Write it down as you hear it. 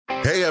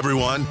Hey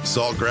everyone,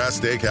 Saltgrass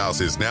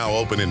Steakhouse is now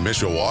open in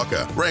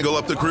Mishawaka. Wrangle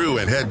up the crew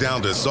and head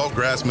down to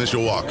Saltgrass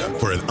Mishawaka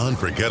for an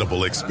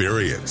unforgettable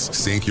experience.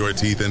 Sink your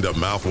teeth into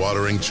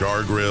mouth-watering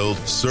char-grilled,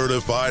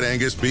 certified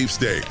Angus beef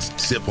steaks.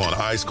 Sip on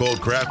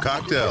ice-cold craft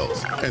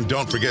cocktails. And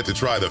don't forget to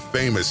try the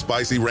famous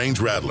spicy range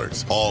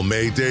rattlers, all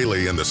made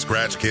daily in the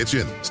Scratch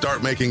Kitchen.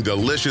 Start making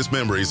delicious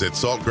memories at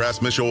Saltgrass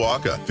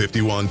Mishawaka,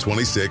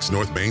 5126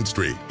 North Main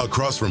Street,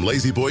 across from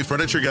Lazy Boy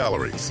Furniture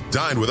Galleries.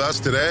 Dine with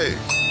us today.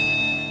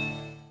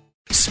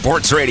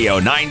 Sports Radio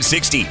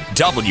 960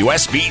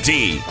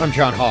 WSBT. I'm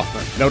John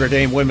Hoffman. Notre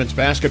Dame women's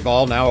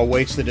basketball now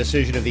awaits the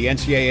decision of the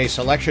NCAA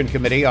Selection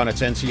Committee on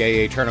its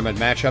NCAA tournament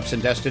matchups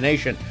and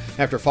destination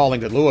after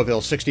falling to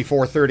Louisville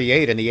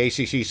 64-38 in the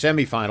ACC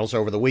semifinals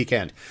over the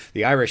weekend.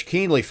 The Irish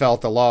keenly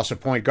felt the loss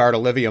of point guard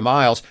Olivia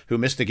Miles, who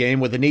missed the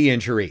game with a knee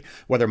injury.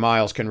 Whether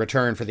Miles can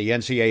return for the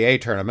NCAA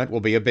tournament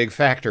will be a big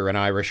factor in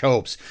Irish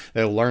hopes.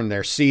 They'll learn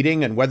their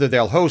seeding and whether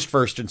they'll host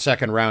first and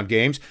second round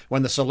games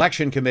when the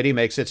Selection Committee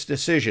makes its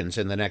decisions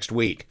in the next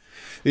week.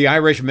 The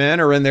Irish men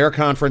are in their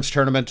conference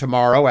tournament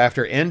tomorrow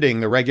after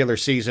ending the regular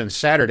season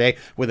Saturday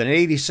with an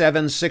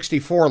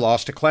 87-64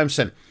 loss to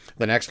Clemson.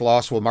 The next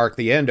loss will mark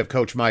the end of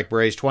Coach Mike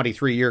Bray's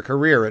 23-year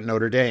career at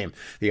Notre Dame.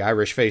 The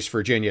Irish face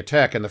Virginia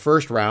Tech in the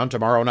first round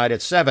tomorrow night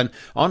at 7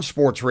 on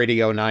Sports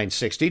Radio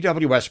 960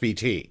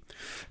 WSBT.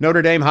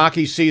 Notre Dame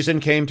hockey season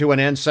came to an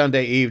end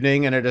Sunday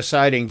evening in a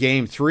deciding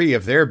Game 3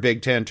 of their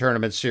Big Ten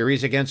tournament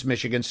series against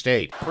Michigan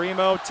State.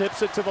 Primo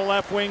tips it to the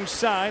left wing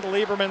side.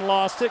 Lieberman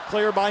lost it.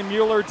 Clear by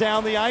Mueller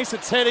down the ice.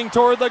 It's heading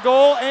toward the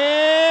goal,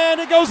 and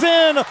it goes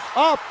in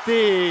off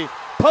the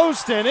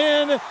post and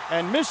in,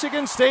 and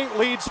Michigan State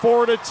leads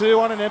 4-2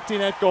 on an empty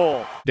net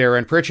goal.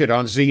 Darren Pritchett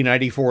on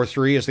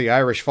Z94.3 as the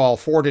Irish fall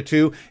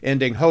 4-2,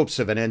 ending hopes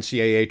of an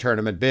NCAA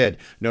tournament bid.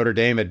 Notre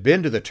Dame had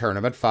been to the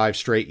tournament 5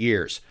 straight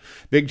years.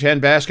 Big Ten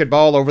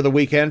basketball over the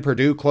weekend.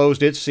 Purdue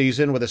closed its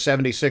season with a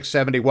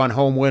 76-71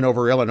 home win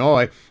over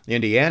Illinois.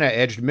 Indiana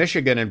edged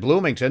Michigan in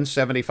Bloomington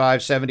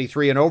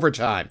 75-73 in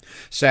overtime.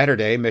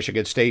 Saturday,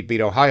 Michigan State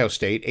beat Ohio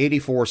State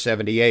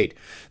 84-78.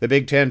 The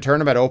Big Ten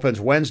tournament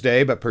opens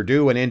Wednesday, but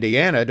Purdue and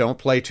Indiana don't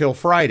play till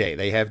Friday.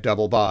 They have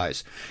double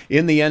byes.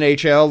 In the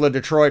NHL, the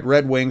Detroit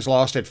Red Wings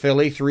lost at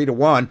Philly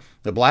 3-1.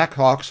 The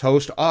Blackhawks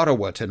host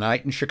Ottawa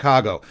tonight in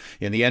Chicago.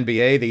 In the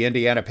NBA, the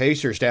Indiana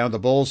Pacers down the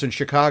Bulls in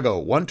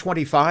Chicago,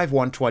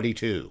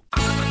 125-122.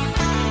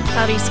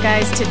 Cloudy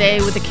skies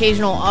today with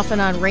occasional off and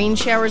on rain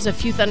showers, a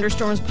few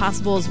thunderstorms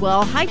possible as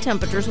well. High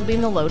temperatures will be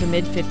in the low to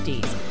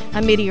mid-50s.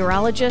 I'm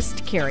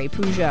meteorologist Carrie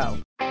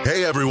Peugeot.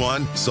 Hey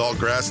everyone,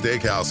 Saltgrass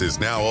Steakhouse is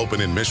now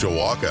open in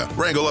Mishawaka.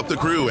 Wrangle up the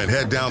crew and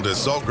head down to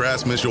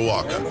Saltgrass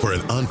Mishawaka for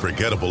an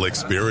unforgettable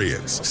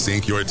experience.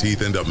 Sink your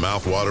teeth into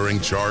mouth-watering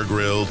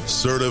char-grilled,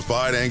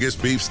 certified Angus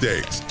beef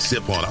steaks.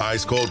 Sip on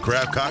ice-cold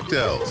craft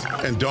cocktails.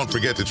 And don't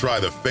forget to try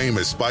the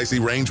famous spicy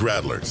range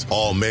rattlers,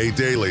 all made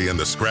daily in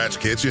the Scratch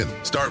Kitchen.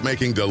 Start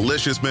making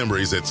delicious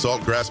memories at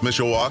Saltgrass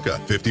Mishawaka,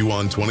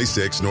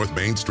 5126 North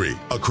Main Street,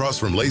 across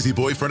from Lazy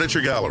Boy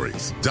Furniture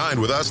Galleries. Dine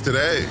with us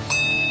today.